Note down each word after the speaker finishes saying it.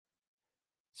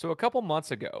So a couple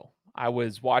months ago, I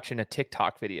was watching a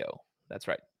TikTok video. That's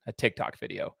right, a TikTok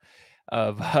video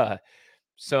of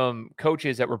some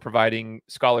coaches that were providing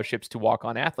scholarships to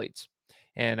walk-on athletes.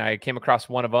 And I came across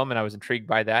one of them and I was intrigued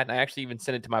by that. And I actually even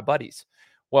sent it to my buddies.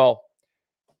 Well,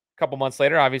 a couple months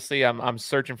later, obviously I'm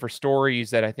searching for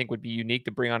stories that I think would be unique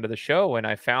to bring onto the show. And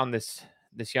I found this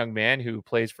young man who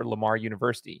plays for Lamar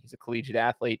University. He's a collegiate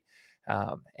athlete.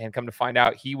 And come to find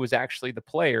out, he was actually the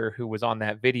player who was on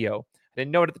that video. I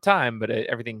didn't know it at the time, but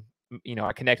everything,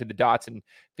 I connected the dots and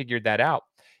figured that out.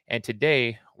 And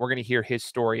today we're going to hear his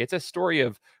story. It's a story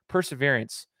of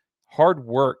perseverance, hard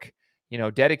work,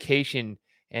 dedication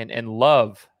and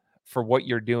love for what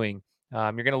you're doing.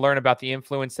 You're going to learn about the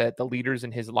influence that the leaders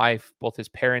in his life, both his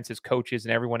parents, his coaches,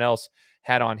 and everyone else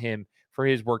had on him for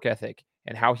his work ethic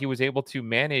and how he was able to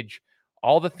manage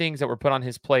all the things that were put on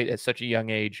his plate at such a young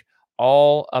age,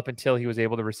 all up until he was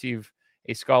able to receive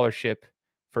a scholarship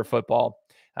for football.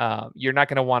 You're not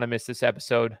going to want to miss this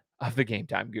episode of the Game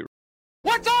Time Guru.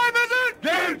 What time is it?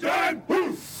 Game time!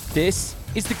 Woo! This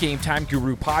is the Game Time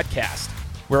Guru podcast,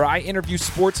 where I interview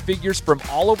sports figures from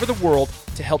all over the world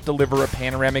to help deliver a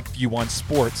panoramic view on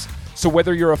sports. So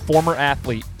whether you're a former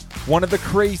athlete, one of the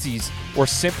crazies, or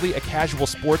simply a casual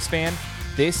sports fan,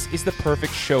 this is the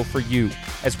perfect show for you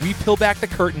as we peel back the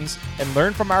curtains and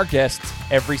learn from our guests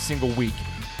every single week.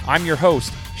 I'm your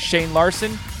host, Shane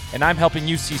Larson, and I'm helping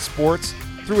you see sports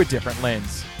through a different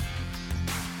lens.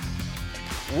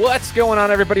 What's going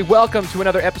on, everybody? Welcome to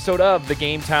another episode of the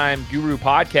Game Time Guru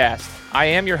podcast. I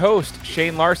am your host,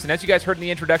 Shane Larson. As you guys heard in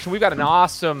the introduction, we've got an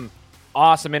awesome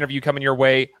interview coming your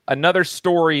way. Another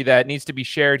story that needs to be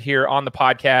shared here on the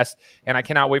podcast, and I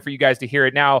cannot wait for you guys to hear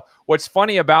it. Now, what's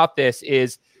funny about this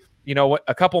is,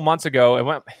 a couple months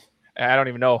ago, I don't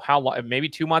even know how long, maybe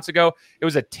 2 months ago, it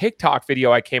was a TikTok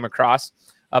video I came across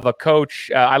of a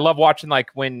coach. I love watching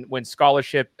when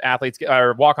scholarship athletes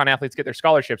or walk-on athletes get their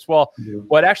scholarships. Well,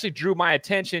 What actually drew my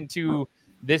attention to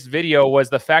this video was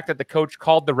the fact that the coach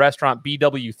called the restaurant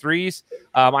BW3s.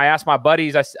 I asked my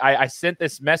buddies, I sent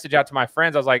this message out to my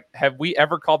friends. I was like, have we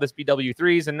ever called this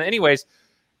BW3s? And anyways,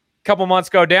 a couple months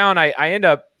go down, I end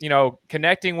up,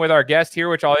 connecting with our guest here,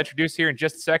 which I'll introduce here in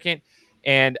just a second.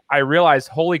 And I realized,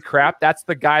 holy crap, that's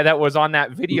the guy that was on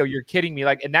that video. You're kidding me.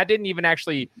 And that didn't even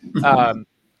actually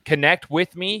connect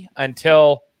with me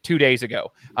until 2 days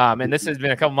ago. And this has been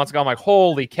a couple months ago. I'm like,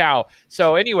 holy cow.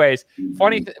 So anyways,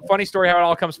 funny story how it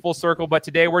all comes full circle. But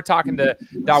today we're talking to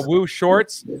DaWud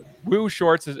Shorts. Woo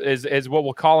Shorts is what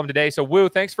we'll call him today. So Woo,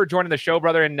 thanks for joining the show,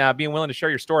 brother, and being willing to share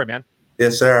your story, man.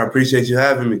 Yes, sir. I appreciate you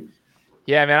having me.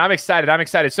 Yeah, man, I'm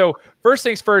excited. So first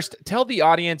things first, tell the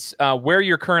audience where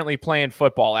you're currently playing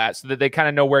football at so that they kind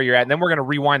of know where you're at. And then we're going to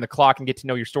rewind the clock and get to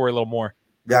know your story a little more.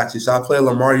 Got you. So I play at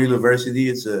Lamar University.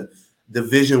 It's a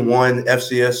Division I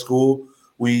FCS school.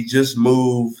 We just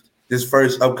moved. This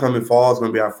first upcoming fall is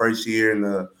going to be our first year in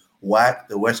the WAC,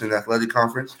 the Western Athletic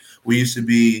Conference. We used to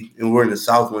be, and we're in the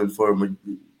Southwind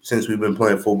since we've been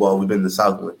playing football. We've been in the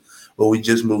Southwind. But we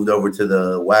just moved over to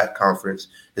the WAC conference.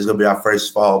 It's going to be our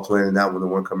first fall playing that one, the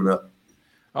one coming up.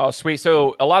 Oh, sweet.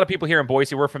 So a lot of people here in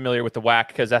Boise, we're familiar with the WAC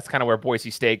because that's kind of where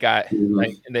Boise State got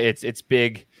it's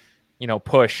big,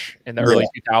 push in the early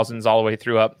 2000s all the way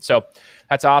through up. So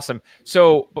that's awesome.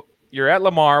 So you're at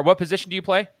Lamar. What position do you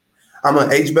play? I'm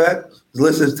an H-back. It's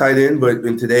listed as tight end, but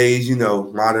in today's,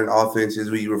 modern offenses,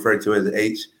 we refer to it as an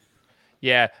H.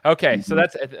 Yeah. Okay. So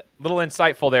that's a little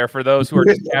insightful there for those who are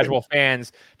just casual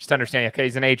fans. Just understanding. Okay,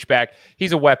 he's an H-back.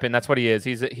 He's a weapon. That's what he is.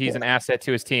 He's an asset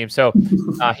to his team. So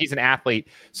he's an athlete.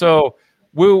 So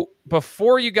Woo,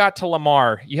 before you got to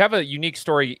Lamar, you have a unique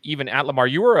story. Even at Lamar,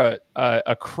 you were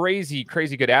a crazy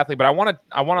good athlete. But I want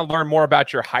to learn more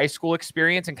about your high school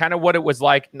experience and kind of what it was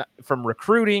like from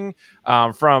recruiting,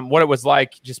 from what it was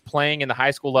like just playing in the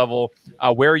high school level,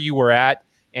 where you were at.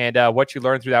 And what you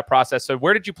learned through that process. So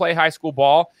where did you play high school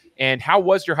ball, and how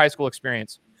was your high school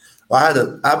experience?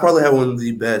 Well, I probably had one of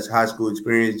the best high school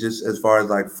experience just as far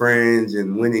as friends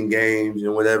and winning games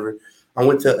and whatever. I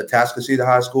went to Atascocita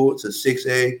High School. It's a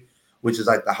 6A, which is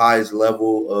the highest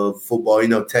level of football.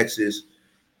 Texas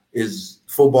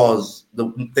football is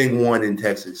the thing one in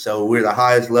Texas. So we're the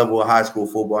highest level of high school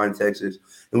football in Texas.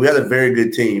 And we had a very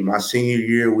good team. My senior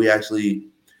year, we actually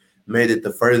made it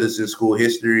the furthest in school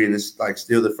history, and it's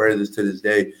still the furthest to this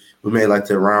day. We made to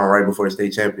the round right before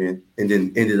state champion, and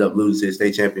then ended up losing to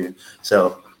state champion.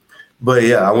 So, but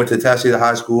yeah, I went to Atascocita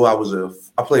High School.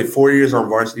 I played 4 years on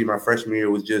varsity. My freshman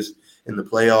year was just in the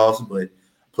playoffs, but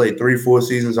played 3 full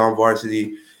seasons on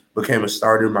varsity. Became a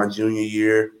starter my junior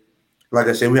year. Like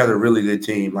I said, we had a really good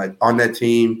team. On that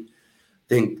team, I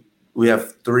think We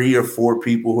have 3 or 4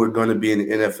 people who are going to be in the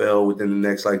NFL within the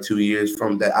next like 2 years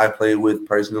from that I played with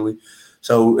personally.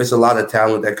 So it's a lot of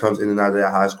talent that comes in and out of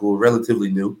that high school,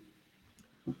 relatively new.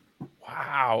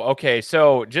 Wow. Okay.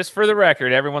 So just for the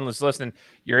record, everyone that's listening,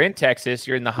 you're in Texas.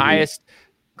 You're in the highest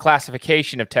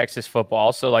classification of Texas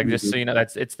football. So like, just so you know,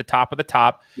 it's the top of the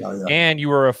top. Yeah. And you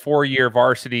were a 4-year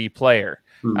varsity player.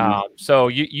 So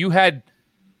you had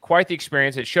quite the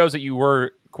experience. It shows that you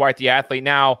were quite the athlete.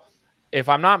 Now, if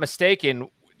I'm not mistaken,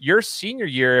 your senior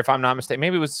year, if I'm not mistaken,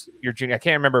 maybe it was your junior, I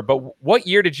can't remember, but what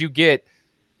year did you get?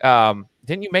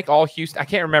 Didn't you make all Houston? I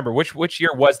can't remember which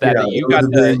year was that. Yeah, that you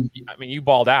got you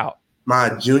balled out. My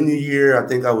junior year, I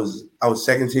think I was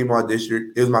second team all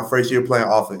district. It was my first year playing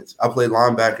offense. I played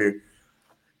linebacker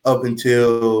up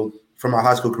until from my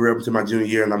high school career up until my junior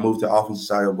year, and I moved to offensive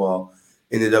side of the ball.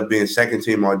 Ended up being second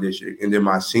team all district, and then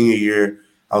my senior year,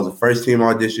 I was a first team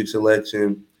all district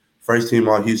selection, first team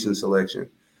all Houston selection.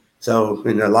 So,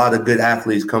 a lot of good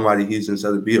athletes come out of Houston.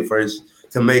 So to be a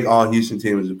first to make all Houston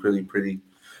team is a pretty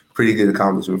good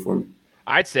accomplishment for me.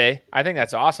 I think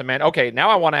that's awesome, man. Okay, now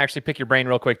I want to actually pick your brain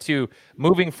real quick too.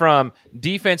 Moving from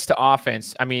defense to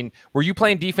offense, I mean, were you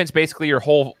playing defense basically your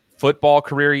whole football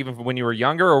career, even when you were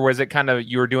younger, or was it kind of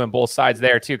you were doing both sides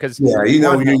there too? Because when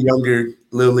you're younger,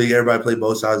 Little League, everybody play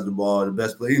both sides of the ball. The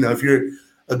best player, if you're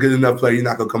a good enough player, you're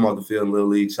not gonna come off the field in Little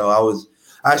League. So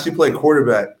I actually played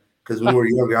quarterback because when we were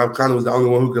younger, I kind of was the only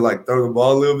one who could like throw the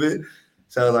ball a little bit.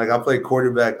 So like I played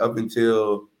quarterback up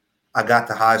until I got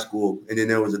to high school, and then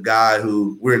there was a guy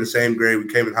who we're in the same grade. We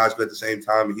came in high school at the same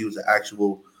time, and he was an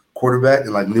actual quarterback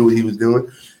and like knew what he was doing.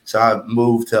 So I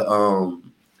moved to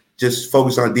just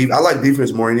focus on defense. I like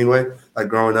defense more anyway. Like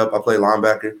growing up, I played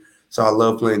linebacker, so I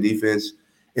love playing defense,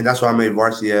 and that's why I made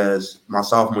varsity as my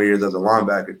sophomore years as a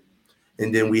linebacker.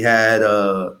 And then we had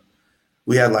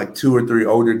like 2 or 3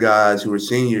 older guys who were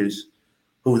seniors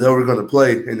who they were going to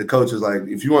play, and the coach was like,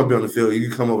 "If you want to be on the field, you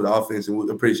can come over to offense, and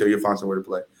I'm pretty sure you'll find somewhere to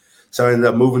play." So I ended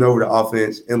up moving over to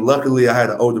offense, and luckily I had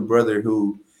an older brother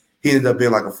who he ended up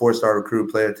being like a 4-star recruit,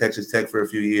 played at Texas Tech for a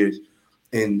few years,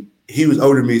 and he was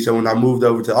older than me. So when I moved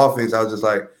over to offense, I was just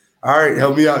like, "All right,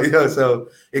 help me out." So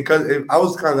I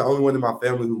was kind of the only one in my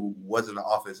family who wasn't an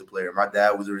offensive player. My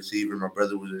dad was a receiver, my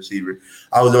brother was a receiver.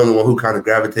 I was the only one who kind of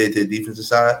gravitated to the defensive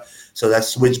side. So that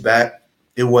switch back,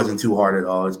 it wasn't too hard at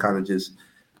all. It's kind of just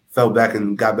fell back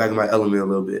and got back in my element a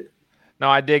little bit. No,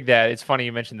 I dig that. It's funny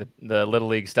you mentioned the Little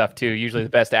League stuff too. Usually the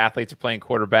best athletes are playing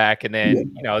quarterback, and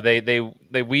then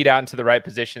they weed out into the right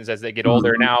positions as they get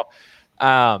older.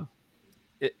 Now,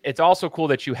 it's also cool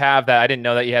that you have that. I didn't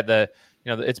know that you had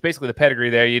it's basically the pedigree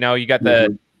there. You got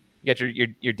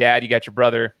your dad, you got your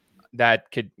brother that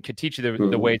could teach you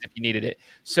the ways if you needed it.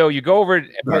 So you go over.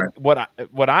 But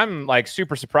what I'm like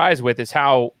super surprised with is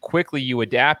how quickly you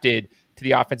adapted to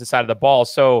the offensive side of the ball.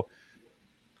 So.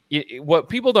 What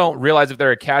people don't realize if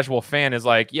they're a casual fan is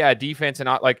like, yeah, defense and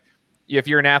not like if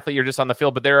you're an athlete, you're just on the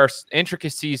field, but there are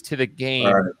intricacies to the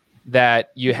game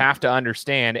that you have to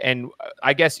understand. And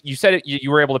I guess you said it,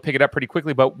 you were able to pick it up pretty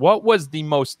quickly, but what was the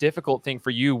most difficult thing for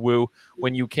you, Wu,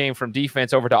 when you came from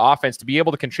defense over to offense to be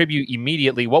able to contribute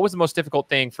immediately? What was the most difficult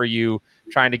thing for you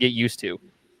trying to get used to?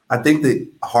 I think the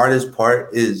hardest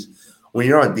part is when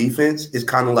you're on defense, it's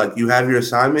kind of like you have your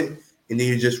assignment and then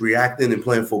you're just reacting and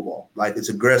playing football. Like it's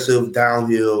aggressive,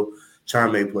 downhill,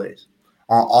 trying to make plays.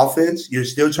 On offense, you're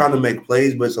still trying to make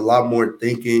plays, but it's a lot more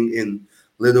thinking and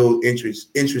little intricacies.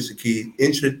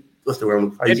 What's the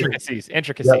word? Intricacies.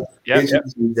 Intricacies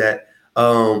that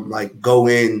like go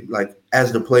in like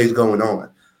as the play's going on.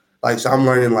 Like so, I'm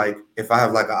learning like if I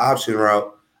have like an option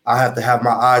route, I have to have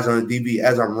my eyes on the DB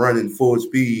as I'm running full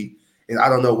speed, and I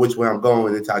don't know which way I'm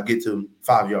going until I get to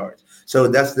 5 yards. So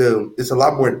it's a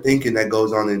lot more thinking that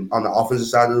goes on on the offensive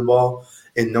side of the ball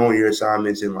and knowing your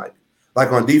assignments and like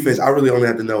on defense, I really only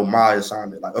have to know my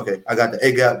assignment. Like, okay, I got the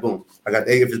A gap, boom. I got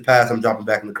the A if it's pass, I'm dropping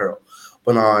back in the curl.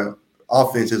 But on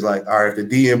offense, it's like, all right, if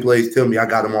the DN plays to me, I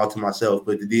got them all to myself.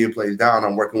 But if the DN plays down,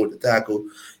 I'm working with the tackle.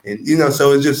 And,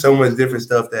 so it's just so much different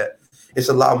stuff that it's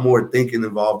a lot more thinking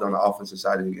involved on the offensive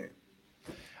side of the game.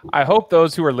 I hope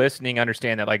those who are listening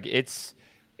understand that, like, it's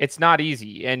not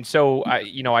easy. And so,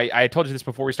 I told you this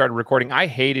before we started recording. I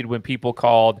hated when people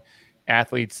called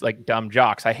athletes like dumb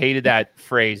jocks. I hated that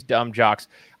phrase, dumb jocks.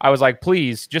 I was like,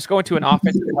 please just go into an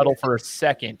offensive huddle for a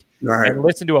second and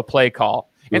listen to a play call.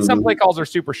 And some play calls are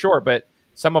super short, but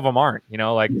some of them aren't,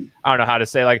 like, I don't know how to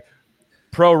say, like,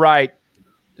 pro right,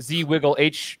 Z wiggle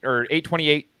H or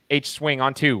 828 H swing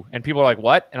on 2. And people are like,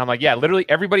 what? And I'm like, yeah, literally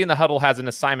everybody in the huddle has an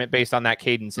assignment based on that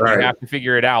cadence. And you have to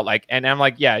figure it out. Like, and I'm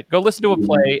like, yeah, go listen to a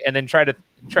play and then try to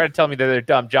tell me that they're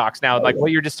dumb jocks. Now, like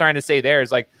what you're just trying to say there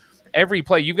is like, every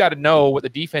play, you've got to know what the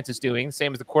defense is doing,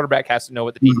 same as the quarterback has to know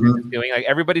what the defense is doing. Like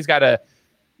everybody's got to,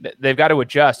 they've got to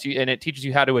adjust, and it teaches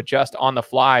you how to adjust on the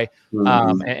fly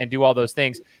and do all those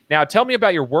things. Now, tell me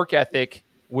about your work ethic,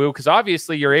 Wu, because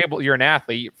obviously you're an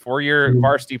athlete, 4-year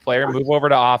varsity player, move over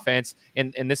to offense,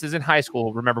 and this is in high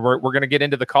school. Remember, we're going to get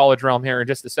into the college realm here in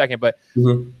just a second, but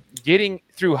getting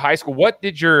through high school, what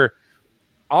did your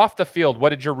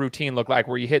routine look like?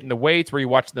 Were you hitting the weights? Were you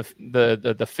watching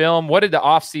the film? What did the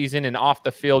off season and off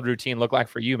the field routine look like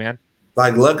for you, man?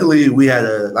 Like, luckily, we had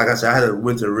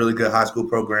went to a really good high school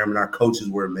program, and our coaches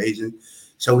were amazing.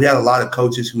 So we had a lot of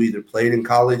coaches who either played in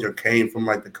college or came from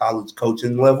like the college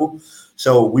coaching level.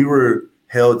 So we were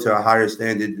held to a higher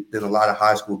standard than a lot of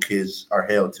high school kids are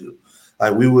held to.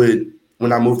 Like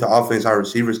when I moved to offense, our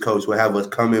receivers coach would have us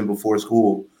come in before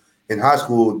school. In high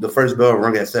school, the first bell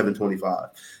rung at 7:25.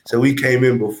 So we came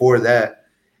in before that,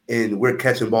 and we're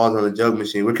catching balls on a jug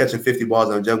machine. We're catching 50 balls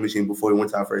on a jug machine before we went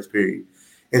to our first period.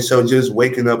 And so just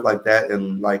waking up like that,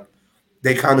 and like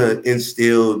they kind of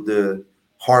instilled the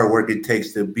hard work it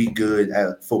takes to be good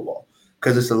at football.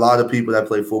 Because it's a lot of people that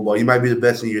play football. You might be the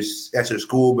best at your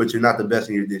school, but you're not the best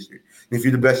in your district. And if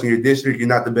you're the best in your district, you're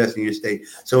not the best in your state.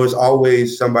 So it's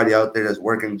always somebody out there that's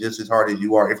working just as hard as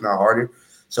you are, if not harder.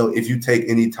 So if you take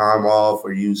any time off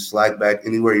or you slack back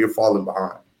anywhere, you're falling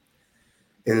behind.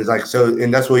 And it's like,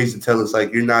 and that's what he used to tell us,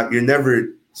 like, you're never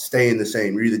staying the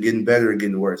same. You're either getting better or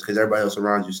getting worse because everybody else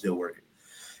around you is still working.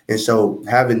 And so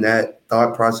having that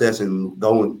thought process and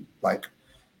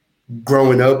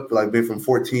growing up, like being from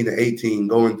 14 to 18,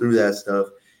 going through that stuff,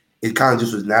 it kind of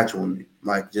just was natural in me.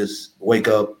 Like just wake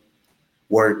up,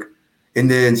 work.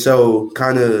 And then so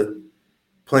kind of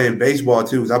playing baseball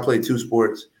too, because I played 2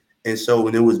 sports. And so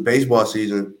when it was baseball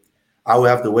season, I would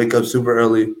have to wake up super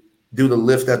early, do the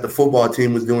lift that the football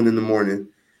team was doing in the morning,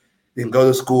 then go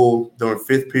to school during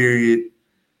 5th period.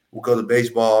 We'll go to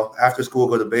baseball. After school,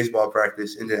 go to baseball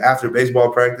practice. And then after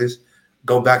baseball practice,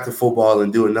 go back to football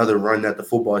and do another run that the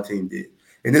football team did.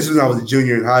 And this was when I was a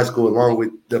junior in high school, along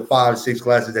with the 5-6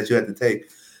 classes that you had to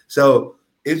take. So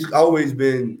it's always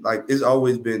been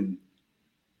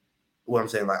what I'm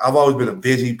saying. Like I've always been a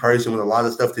busy person with a lot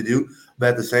of stuff to do, but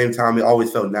at the same time, it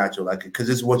always felt natural, like because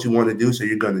it's what you want to do, so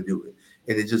you're going to do it,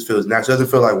 and it just feels natural. It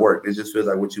doesn't feel like work. It just feels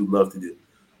like what you love to do.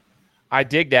 I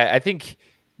dig that. I think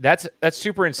that's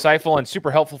super insightful and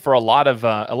super helpful for a lot of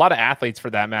athletes,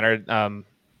 for that matter,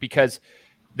 because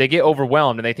they get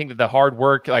overwhelmed and they think that the hard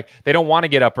work, like they don't want to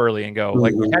get up early and go.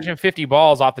 Like catching 50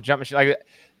 balls off the jump machine, like.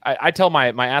 I tell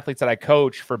my athletes that I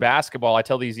coach for basketball, I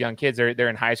tell these young kids, they're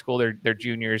in high school, they're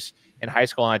juniors in high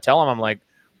school, and I tell them, I'm like,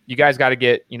 you guys got to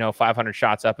get 500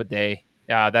 shots up a day.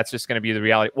 That's just going to be the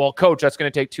reality. Well, coach, that's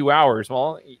going to take 2 hours.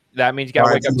 Well, that means you got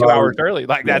to wake up 2 hours early.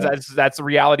 Like that's the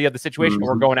reality of the situation.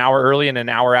 We're going an hour early and an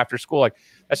hour after school. Like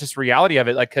that's just the reality of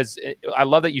it. Like because I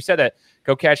love that you said that.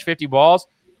 Go catch 50 balls,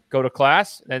 go to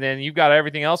class, and then you've got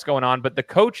everything else going on. But the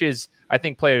coaches, I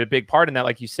think, played a big part in that.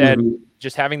 Like you said,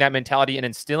 just having that mentality and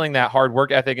instilling that hard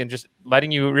work ethic and just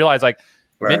letting you realize, like,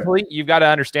 mentally, you've got to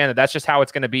understand that that's just how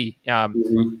it's going to be.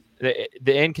 The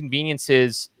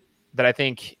inconveniences that I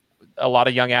think a lot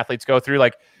of young athletes go through,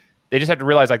 like, they just have to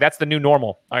realize, like, that's the new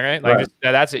normal. All right. Like,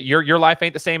 that's it. Your life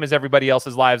ain't the same as everybody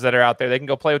else's lives that are out there. They can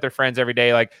go play with their friends every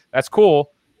day. Like, that's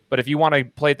cool. But if you want to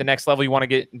play at the next level, you want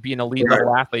to be an elite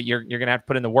level athlete, you're going to have to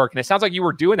put in the work. And it sounds like you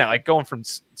were doing that, like going from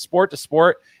sport to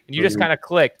sport, and you just kind of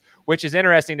clicked, which is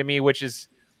interesting to me, which is,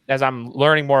 as I'm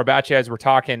learning more about you as we're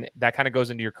talking, that kind of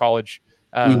goes into your college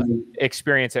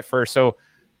experience at first. So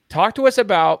talk to us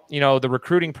about, the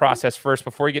recruiting process first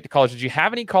before you get to college. Did you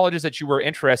have any colleges that you were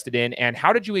interested in, and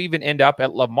how did you even end up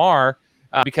at Lamar?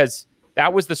 Because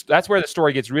that's where the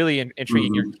story gets really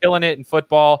intriguing. You're killing it in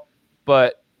football,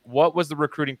 but what was the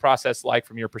recruiting process like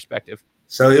from your perspective?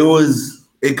 So like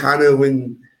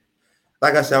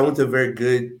I said, I went to a very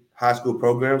good high school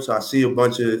program. So I see a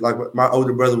bunch of, like, my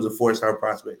older brother was a 4-star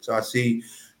prospect. So I see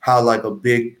how, like, a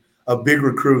big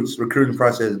recruiting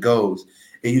process goes.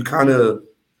 And you kind of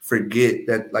forget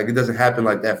that, like, it doesn't happen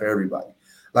like that for everybody.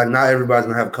 Like, not everybody's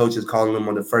going to have coaches calling them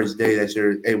on the first day that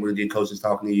you're able to get coaches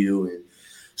talking to you. And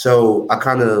so I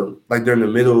kind of, like,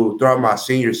 throughout my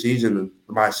senior season,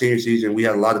 we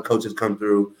had a lot of coaches come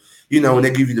through, and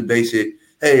they give you the basic,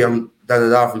 hey, I'm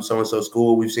da-da-da from so-and-so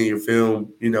school. We've seen your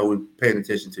film, we're paying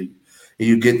attention to you. And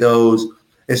you get those.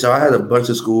 And so I had a bunch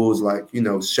of schools, like,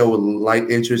 show a light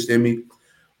interest in me.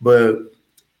 But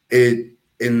and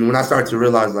when I started to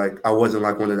realize, like, I wasn't,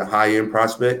 like, one of the high-end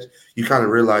prospects, you kind of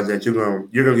realize that you're gonna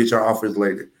get your offers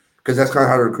later. Because that's kind of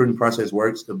how the recruiting process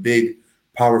works. The big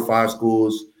Power 5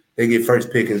 schools, they get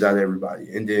first pickings out of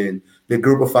everybody. And then the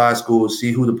group of 5 schools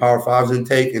see who the Power Fives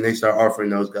intake, and they start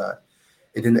offering those guys.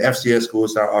 And then the FCS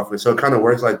schools start offering. So it kind of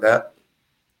works like that.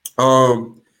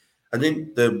 I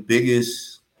think the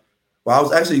biggest – well, I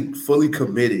was actually fully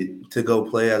committed to go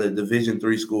play at a Division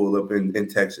III school up in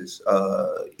Texas,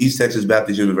 East Texas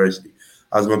Baptist University.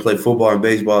 I was going to play football and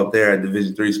baseball up there at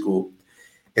Division III school.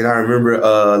 And I remember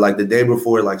like the day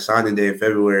before like signing day in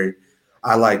February,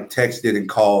 I like texted and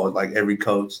called like every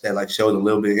coach that like showed a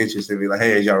little bit of interest in me, like,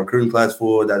 hey, is y'all recruiting class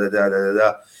full? Da da da da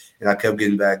da. And I kept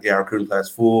getting back, yeah, recruiting class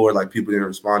full, or like people didn't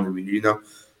respond to me, you know.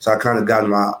 So I kind of got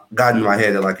in my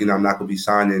head that like, you know, I'm not gonna be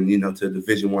signing, you know, to a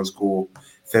Division I school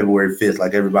February 5th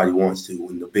like everybody wants to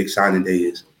when the big signing day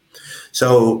is.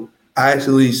 So I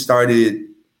actually started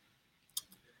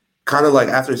kind of like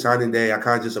after signing day, I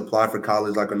kind of just applied for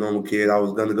college like a normal kid. I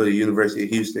was going to go to University of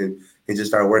Houston and just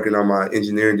start working on my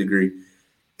engineering degree.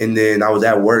 And then I was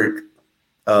at work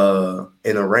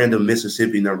and a random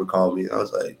Mississippi number called me. I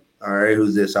was like, all right,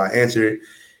 who's this? So I answered it.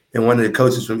 And one of the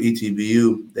coaches from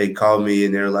ETBU, they called me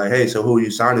and they were like, hey, so who are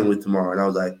you signing with tomorrow? And I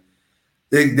was like,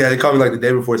 they called me like the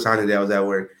day before signing day. I was at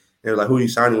work. They were like, who are you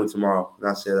signing with tomorrow? And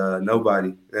I said,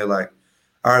 nobody. They're like,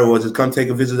 all right, well, just come take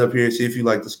a visit up here and see if you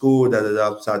like the school. Da, da,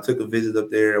 da. So I took a visit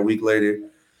up there a week later.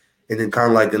 And then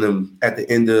kind of like at the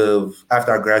end of,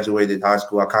 after I graduated high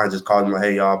school, I kind of just called them like,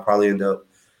 hey, y'all, I'll probably end up,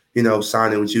 you know,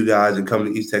 signing with you guys and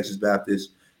coming to East Texas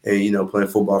Baptist and, you know, playing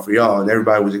football for y'all. And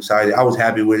everybody was excited. I was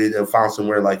happy with it. I found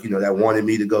somewhere like, you know, that wanted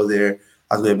me to go there.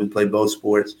 I was able to play both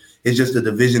sports. It's just the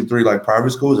Division III, like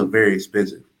private schools are very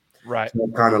expensive. Right. So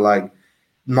kind of like,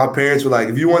 my parents were like,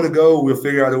 if you want to go, we'll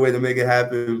figure out a way to make it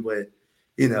happen. But,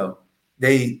 you know,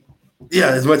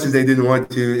 as much as they didn't want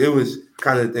to, it was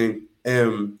kind of the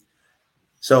thing.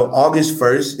 So August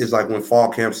 1st is like when fall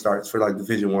camp starts for like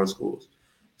Division I schools.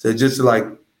 So just to like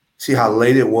see how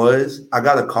late it was, I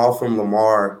got a call from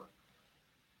Lamar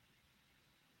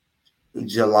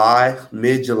mid-July,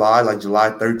 like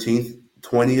July 13th,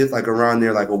 20th, like around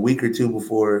there, like a week or two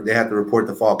before they had to report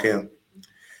the fall camp.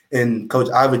 And Coach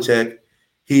Ivacek,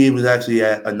 he was actually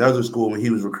at another school when he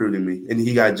was recruiting me, and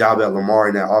he got a job at Lamar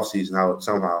in that offseason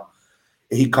somehow.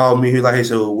 And he called me. He was like, hey,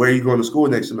 so where are you going to school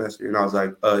next semester? And I was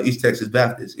like, East Texas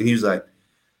Baptist. And he was like,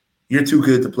 you're too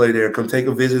good to play there. Come take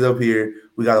a visit up here.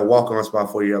 We got a walk-on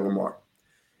spot for you at Lamar.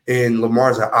 And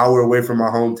Lamar's an hour away from my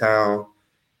hometown,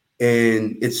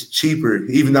 and it's cheaper.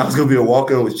 Even though it's going to be a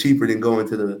walk-on, it was cheaper than going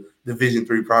to the Division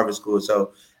III private school.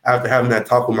 So after having that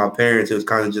talk with my parents, it was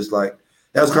kind of just like,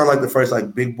 that was kind of like the first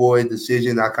like big boy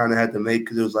decision I kind of had to make,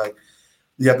 because it was like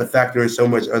you have to factor in so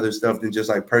much other stuff than just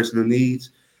like personal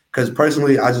needs. Because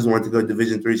personally, I just wanted to go to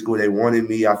Division III school. They wanted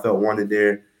me. I felt wanted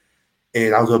there.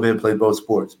 And I was going to be able to play both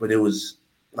sports. But it was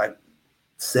like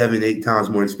 7-8 times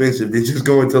more expensive than just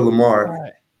going to Lamar.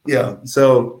 Right. Yeah.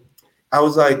 So I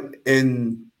was like,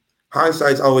 in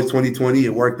hindsight's always 20/20. It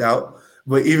worked out.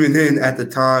 But even then, at the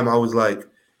time, I was like,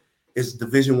 it's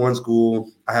Division I school.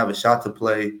 I have a shot to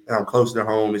play, and I'm close to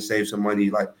home and save some money.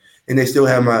 Like, and they still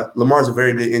have Lamar's a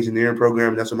very good engineering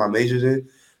program. And that's what my major's in.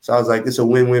 So I was like, it's a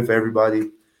win-win for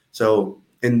everybody. So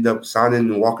ended up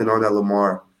signing and walking on at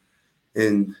Lamar,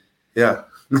 and yeah,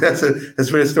 that's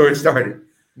where the story started.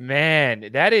 Man,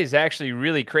 that is actually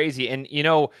really crazy, and you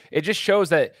know, it just shows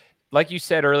that, like you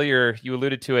said earlier, you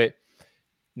alluded to it.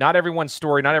 Not everyone's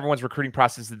story, not everyone's recruiting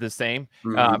process is the same.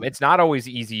 Mm-hmm. It's not always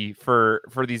easy for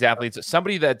these athletes.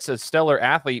 Somebody that's a stellar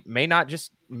athlete may not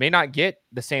get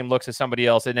the same looks as somebody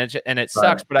else, and it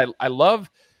sucks. But I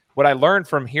love what I learned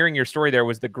from hearing your story. There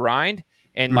was the grind,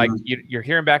 and like you're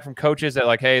hearing back from coaches that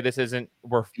like, hey, this isn't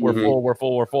we're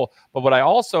full. But what I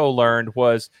also learned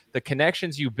was the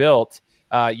connections you built.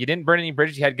 You didn't burn any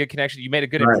bridges. You had good connections. You made a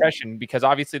good impression, because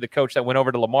obviously the coach that went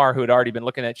over to Lamar, who had already been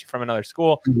looking at you from another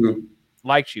school,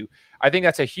 liked you. I think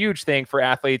that's a huge thing for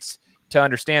athletes to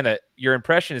understand, that your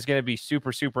impression is going to be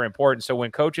super, super important. So when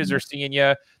coaches are seeing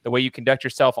you, the way you conduct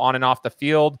yourself on and off the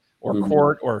field or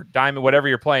court or diamond, whatever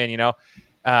you're playing, you know,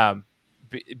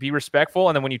 be respectful.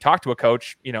 And then when you talk to a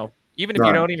coach, you know, even if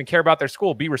you don't even care about their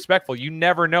school, be respectful. You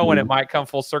never know when it might come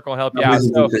full circle and help you out.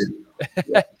 So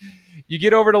you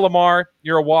get over to Lamar,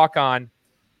 you're a walk-on,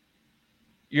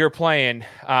 you're playing.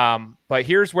 But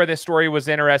here's where this story was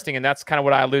interesting, and that's kind of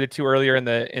what I alluded to earlier in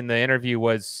the interview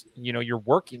was, you know, you're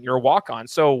a walk-on.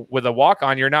 So with a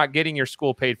walk-on, you're not getting your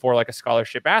school paid for like a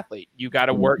scholarship athlete. You got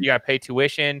to work, you got to pay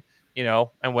tuition, you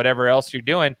know, and whatever else you're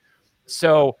doing.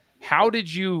 So how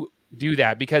did you do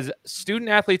that? Because student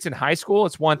athletes in high school,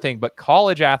 it's one thing, but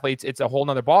college athletes, it's a whole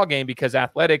nother ball game, because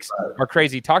athletics are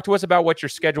crazy. Talk to us about what your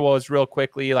schedule is real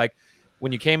quickly. Like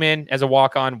when you came in as a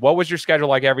walk-on, what was your schedule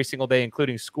like every single day,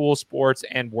 including school, sports,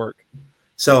 and work?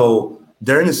 So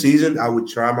During the season, I would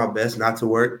try my best not to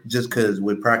work just because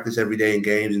with practice every day in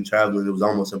games and traveling, it was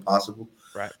almost impossible.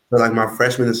 Right. But like my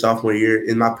freshman and sophomore year,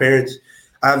 and my parents,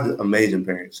 I have amazing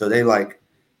parents. So they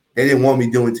didn't want me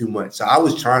doing too much. So I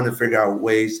was trying to figure out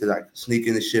ways to like sneak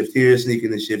in the shift here, sneak in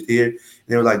the shift here. And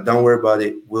they were like, don't worry about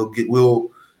it. We'll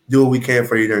do what we can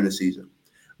for you during the season.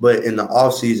 But in the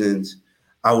off seasons,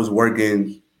 I was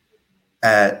working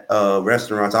at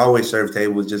restaurants. I always serve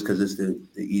tables just because it's the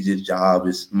easiest job.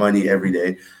 It's money every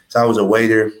day. So I was a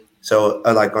waiter. So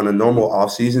like on a normal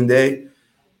off-season day,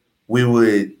 we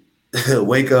would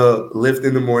wake up, lift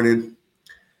in the morning,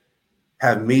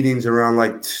 have meetings around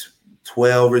like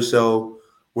 12 or so.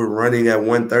 We're running at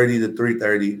 1:30 to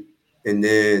 3:30. And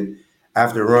then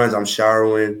after runs, I'm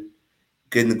showering,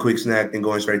 getting a quick snack, and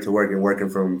going straight to work and working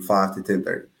from 5 to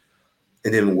 10:30.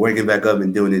 And then waking back up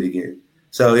and doing it again.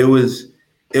 So it was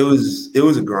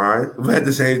a grind, but at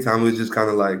the same time, it was just kind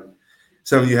of like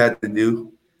something you had to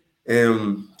do.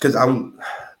 And because I'm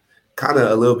kind of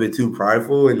a little bit too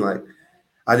prideful, and like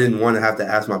I didn't want to have to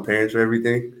ask my parents for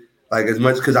everything, like as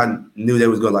much because I knew they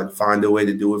was gonna like find a way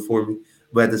to do it for me.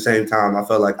 But at the same time, I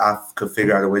felt like I could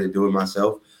figure out a way to do it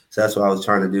myself. So that's what I was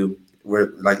trying to do.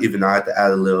 Where like even though I had to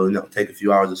add a little, take a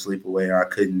few hours of sleep away, or I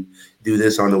couldn't do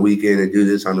this on the weekend and do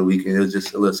this on the weekend. It was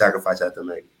just a little sacrifice I had to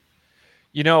make.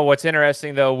 You know, what's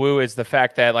interesting, though, Woo, is the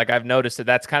fact that, like, I've noticed that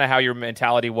that's kind of how your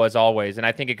mentality was always. And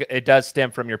I think it does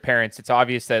stem from your parents. It's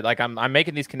obvious that, like, I'm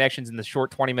making these connections in the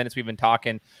short 20 minutes we've been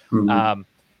talking. Mm-hmm.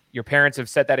 Your parents have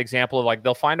set that example of, like,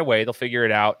 they'll find a way, they'll figure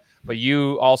it out. But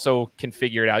you also can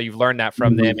figure it out. You've learned that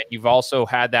from them. And you've also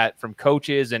had that from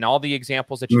coaches and all the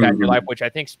examples that you've had in your life, which I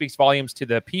think speaks volumes to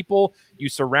the people you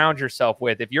surround yourself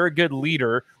with. If you're a good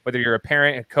leader, whether you're a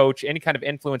parent, a coach, any kind of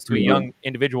influence to a young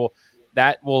individual,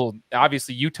 that will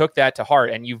obviously you took that to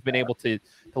heart and you've been able to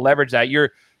leverage that.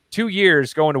 You're 2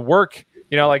 years going to work,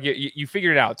 like you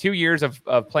figured it out. 2 years of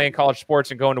playing college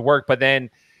sports and going to work. But then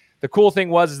the cool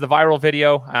thing is the viral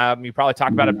video. You probably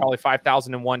talked about it probably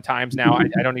 5,001 times now.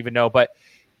 I don't even know, but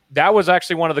that was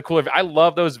actually one of the cooler. I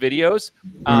love those videos.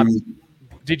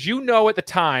 Did you know at the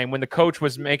time when the coach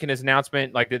was making his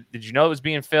announcement, like, did you know it was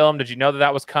being filmed? Did you know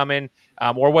that was coming?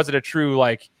 Or was it a true,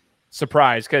 like,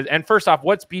 surprise? And first off,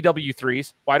 what's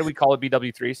BW3s? Why do we call it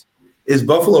BW3s? It's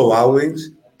Buffalo Wild Wings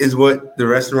is what the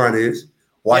restaurant is.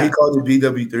 Why he called it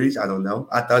BW3s, I don't know.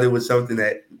 I thought it was something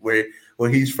that where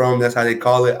he's from, that's how they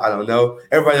call it. I don't know.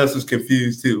 Everybody else was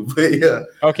confused too. But yeah.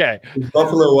 Okay.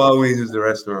 Buffalo Wild Wings is the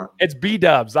restaurant. It's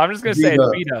B-dubs. I'm just going to say it's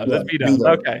B-dubs. Yeah, it's B-dubs.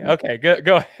 Okay.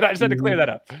 Go ahead. I just had to clear that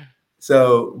up.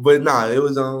 So, but it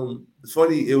was it's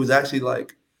funny. It was actually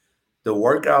like the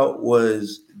workout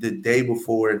was the day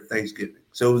before Thanksgiving.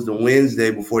 So it was the Wednesday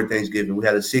before Thanksgiving. We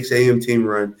had a 6 a.m. team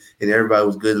run, and everybody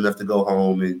was good enough to go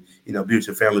home and, be with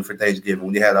your family for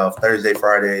Thanksgiving. We had off Thursday,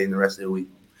 Friday, and the rest of the week.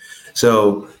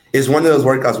 So it's one of those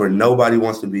workouts where nobody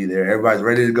wants to be there. Everybody's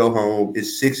ready to go home.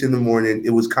 It's 6 a.m.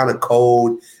 It was kind of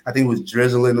cold. I think it was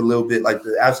drizzling a little bit, like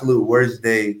the absolute worst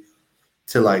day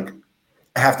to like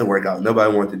have to work out.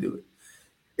 Nobody wanted to do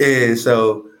it. And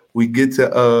so we get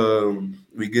there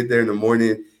in the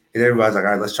morning, and everybody's like,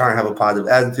 all right, let's try and have a positive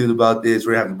attitude about this.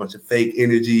 We're having a bunch of fake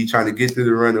energy, trying to get through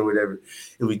the run or whatever.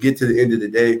 And we get to the end of the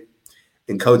day,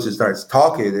 and coach just starts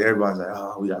talking, and everybody's like,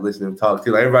 oh, we got to listen to him talk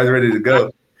too. Like, everybody's ready to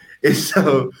go. And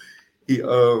so he,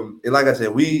 and like I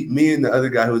said, me and the other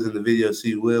guy who was in the video,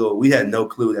 C. Will, we had no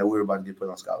clue that we were about to get put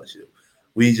on scholarship.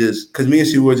 Because me and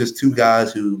C. Will were just two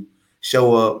guys who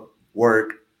show up,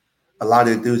 work, a lot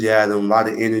of enthusiasm, a lot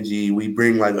of energy. We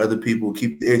bring like other people,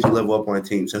 keep the energy level up on the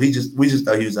team. So we just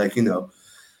thought he was like,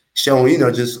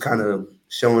 showing, just kind of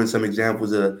showing some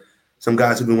examples of some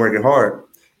guys who've been working hard.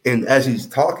 And as he's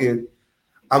talking,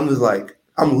 I'm just like,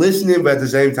 I'm listening, but at the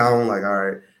same time, I'm like, all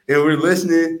right. And we're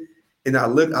listening, and I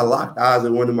locked eyes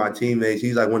with one of my teammates.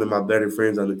 He's like one of my better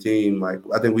friends on the team. Like,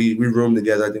 I think we roomed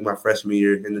together, I think my freshman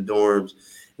year in the dorms.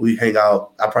 We hang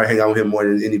out. I probably hang out with him more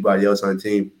than anybody else on the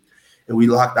team. And we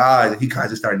locked eyes, and he kind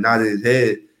of just started nodding his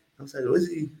head. I was like, what is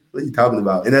he talking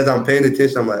about? And as I'm paying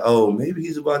attention, I'm like, oh, maybe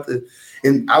he's about to.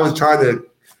 And I was trying to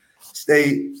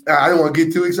stay. I didn't want to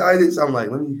get too excited. So I'm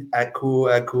like, let me act cool,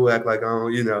 act like,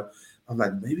 I'm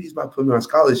like, maybe he's about to put me on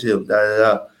scholarship.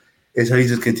 And so he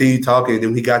just continued talking. And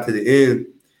then we got to the end.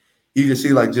 You can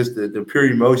see like just the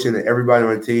pure emotion of everybody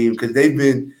on the team, because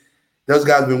those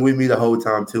guys have been with me the whole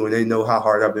time too. And they know how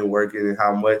hard I've been working and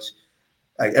how much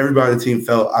like everybody on the team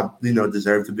felt I,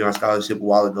 deserved to be on scholarship a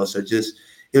while ago. So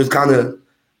it was kind of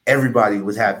everybody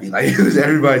was happy. Like it was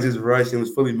everybody just rushed. It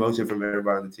was full emotion from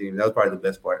everybody on the team. That was probably the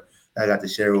best part I got to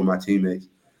share with my teammates,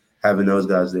 having those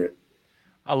guys there.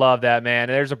 I love that, man.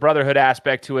 And there's a brotherhood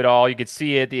aspect to it all. You could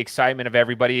see it, the excitement of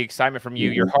everybody, excitement from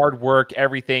you, your hard work,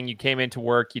 everything. You came into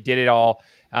work, you did it all,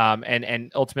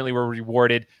 and ultimately were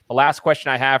rewarded. The last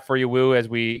question I have for you, Woo, as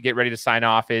we get ready to sign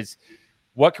off is,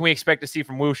 what can we expect to see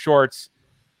from Woo Shorts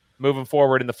moving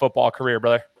forward in the football career,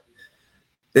 brother?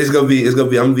 I'm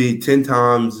gonna be 10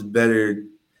 times better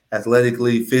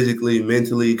athletically, physically,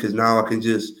 mentally, because now I can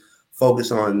just focus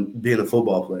on being a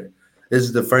football player. This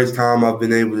is the first time I've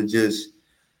been able to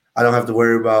I don't have to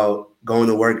worry about going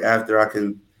to work after. I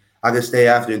can stay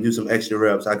after and do some extra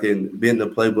reps. I can be in the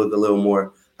playbook a little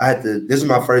more. This is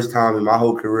my first time in my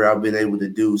whole career I've been able to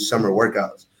do summer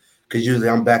workouts, because usually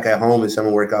I'm back at home in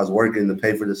summer workouts working to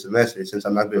pay for the semester, since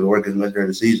I'm not going to work as much during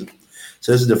the season.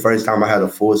 So this is the first time I had a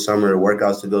full summer of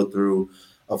workouts to go through,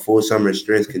 a full summer of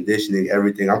strength conditioning,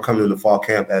 everything. I'm coming into fall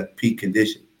camp at peak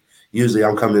condition. Usually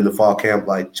I'm coming into fall camp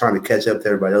like trying to catch up to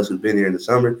everybody else who's been here in the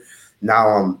summer. Now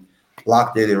I'm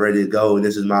locked in and ready to go, and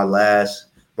this is my last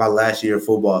year of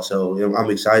football. So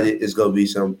I'm excited. It's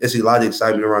a lot of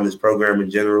excitement around this program in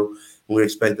general. We're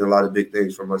expecting a lot of big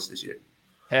things from us this year.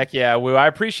 Heck yeah, Woo. I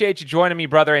appreciate you joining me,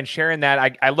 brother, and sharing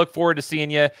that. I look forward to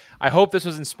seeing you. I hope this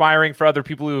was inspiring for other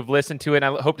people who have listened to it, and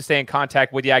I hope to stay in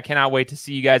contact with you. I cannot wait to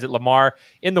see you guys at Lamar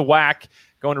in the WAC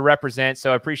going to represent.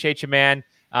 So I appreciate you, man.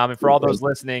 And for all those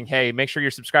listening, hey, make sure you're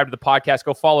subscribed to the podcast.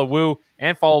 Go follow Woo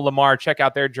and follow Lamar. Check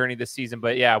out their journey this season.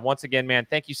 But yeah, once again, man,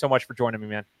 thank you so much for joining me,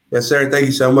 man. Yes, sir. Thank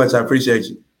you so much. I appreciate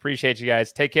you. Appreciate you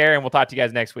guys. Take care, and we'll talk to you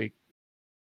guys next week.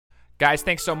 Guys,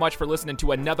 thanks so much for listening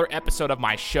to another episode of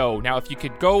my show. Now, if you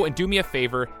could go and do me a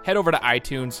favor, head over to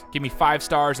iTunes, give me 5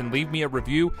 stars, and leave me a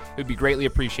review, it would be greatly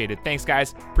appreciated. Thanks,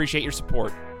 guys. Appreciate your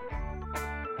support.